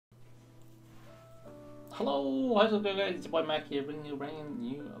Hello, how's it going guys? It's your boy Mac here bringing you a brand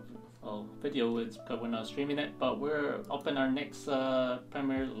new video. It's because we're not streaming it, but we're up in our next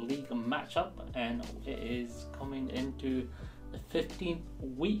Premier League matchup, and it is coming into the 15th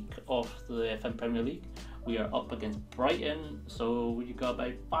week of the FM Premier League. We are up against Brighton, so we got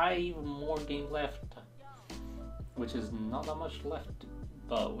about 5 more games left, which is not that much left,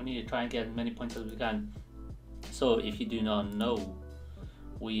 but we need to try and get as many points as we can. So if you do not know,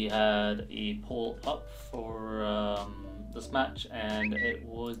 we had a poll up for this match, and it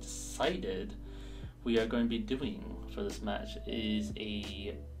was decided we are going to be doing for this match is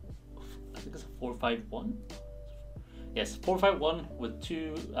I think it's a 4-5-1. Yes, 4-5-1 with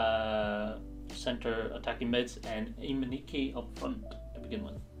 2 center attacking mids and Emenike up front to begin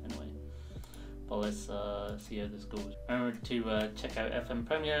with. Anyway, but let's see how this goes. Remember to check out FM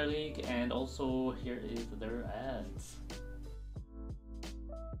Premier League, and also here is their ads.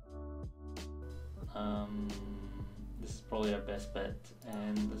 This is probably our best bet,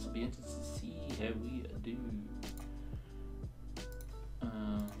 and this will be interesting to see how we do.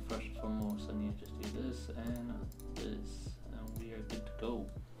 First and foremost, I need to just do this and this, and we are good to go.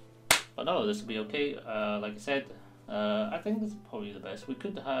 But no, this will be okay. Like I said, I think this is probably the best. We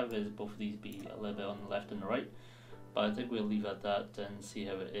could have is both of these be a little bit on the left and the right, but I think we'll leave at that and see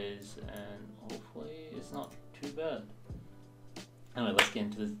how it is, and hopefully it's not too bad. Anyway, let's get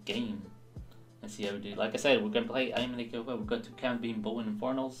into this game and see how we do. Like I said, we're going to play Emenike. We've got 2 Cam being Bowen and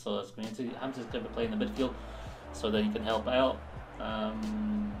Fornals, so that's going to Hamsik going to play in the midfield, so that he can help out.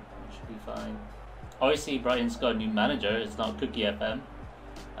 Should be fine. Obviously, Brighton's got a new manager. It's not Cookie FM.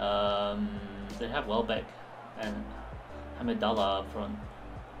 They have Welbeck and Hamidallah up front.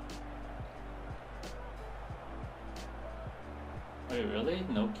 Wait, really?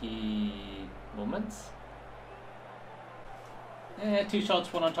 No key moments? 2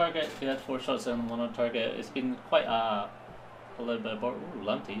 shots, 1 on target. We had 4 shots and 1 on target. It's been quite a little bit of ooh,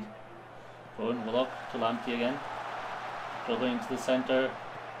 Lamptey. Going Willock to Lamptey again. Dribbling into the centre.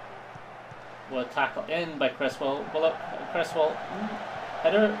 What a tackle in by Cresswell. Willock, Cresswell.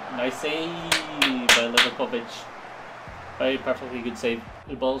 Header. Nice save by Livakovic. Very perfectly good save.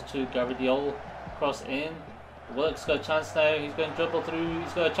 The ball's to Gavardiol. Cross in. Willock's got a chance now. He's going to dribble through.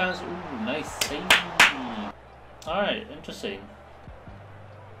 He's got a chance. Ooh, nice save. Alright, interesting.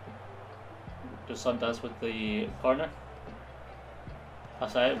 Just Santas with the corner.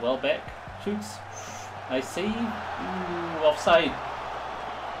 Pass out, Welbeck shoots. Nice save. Ooh, offside.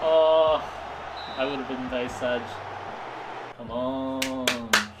 Oh, I would have been very sad. Come on,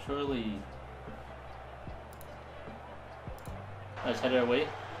 surely. Nice header away.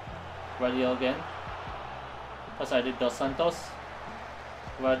 Guardiola again. Pass out to Dos Santos.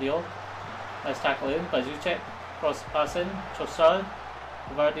 Guardiola. Nice tackle in by Zucek. Cross pass in. Trossard.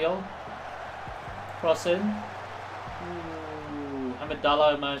 Guardiola. Cross in. Ooh,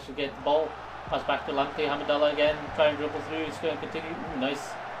 Hamidallah managed to get the ball. Pass back to Lamptey. Hamidallah again. Try and dribble through. He's going to continue. Ooh,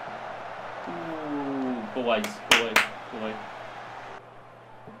 nice. Ooh, go wide. Go wide. Go wide.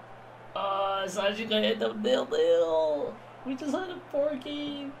 Oh, it's actually going to end up 0-0. We just had a 4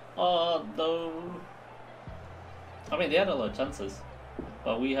 game. Oh, no. I mean, they had a lot of chances,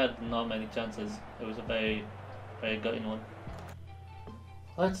 but we had not many chances. It was a very, very gutting one.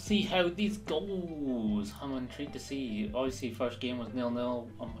 Let's see how this goes. I'm intrigued to see. Obviously, first game was 0-0.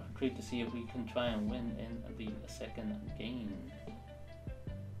 I'm intrigued to see if we can try and win in the second game.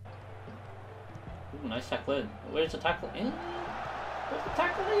 Ooh, nice tackle in. Where's the tackle in? Where's the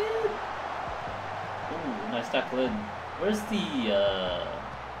tackle in? Ooh, nice tackle in. Where's the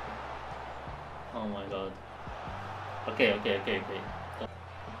oh my god. Okay.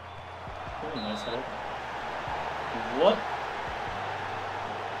 Oh, nice header. What?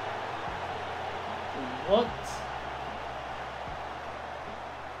 What?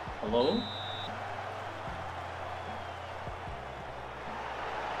 Hello?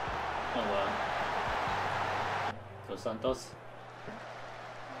 Oh wow. Dos Santos.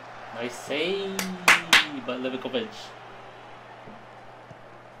 Nice save by Livakovic.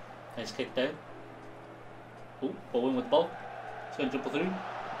 Nice kick down. Oh, Bowen with the ball. He's going to dribble through.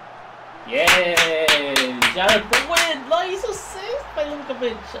 Yeah! Jared Bowen! Nice assist by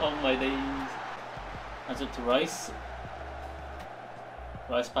Livakovic! Oh my days. Hands up to Rice.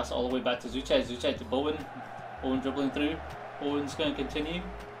 Rice pass all the way back to Zucek. Zucek to Bowen. Bowen dribbling through. Bowen's going to continue.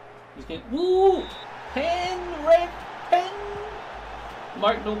 He's going. Woo! Pen! Red pen!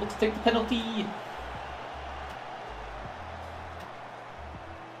 Mark Noble to take the penalty.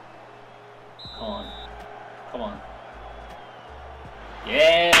 Come on. Come on.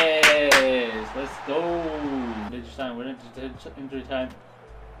 Yes! Let's go! Injury time. We're into injury time.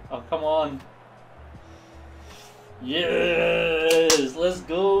 Oh, come on. Yes, let's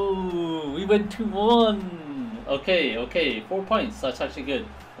go. We went 2-1. Okay, okay, 4 points. That's actually good.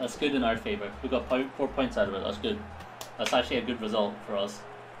 That's good in our favor. We got 4 points out of it. That's good. That's actually a good result for us.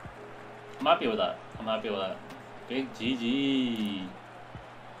 I'm happy with that. I'm happy with that. Big GG.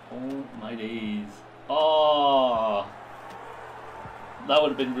 Oh my days. Oh, that would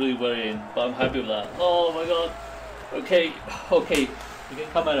have been really worrying, but I'm happy with that. Oh my god. Okay, okay. We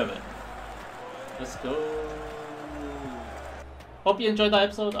can come out of it. Let's go. Hope you enjoyed that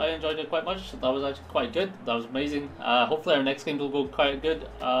episode. I enjoyed it quite much. That was actually quite good. That was amazing. Hopefully our next game will go quite good.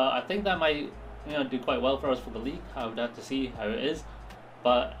 I think that might, do quite well for us for the league. I would have to see how it is.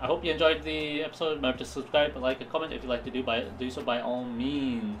 But I hope you enjoyed the episode. Remember to subscribe, like, and comment if you'd like to do so by all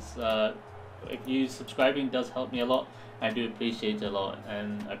means. If you subscribing does help me a lot. I do appreciate it a lot,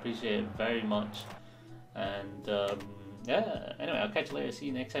 and I appreciate it very much. And yeah, anyway, I'll catch you later. See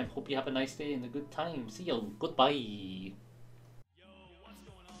you next time. Hope you have a nice day and a good time. See you. Goodbye.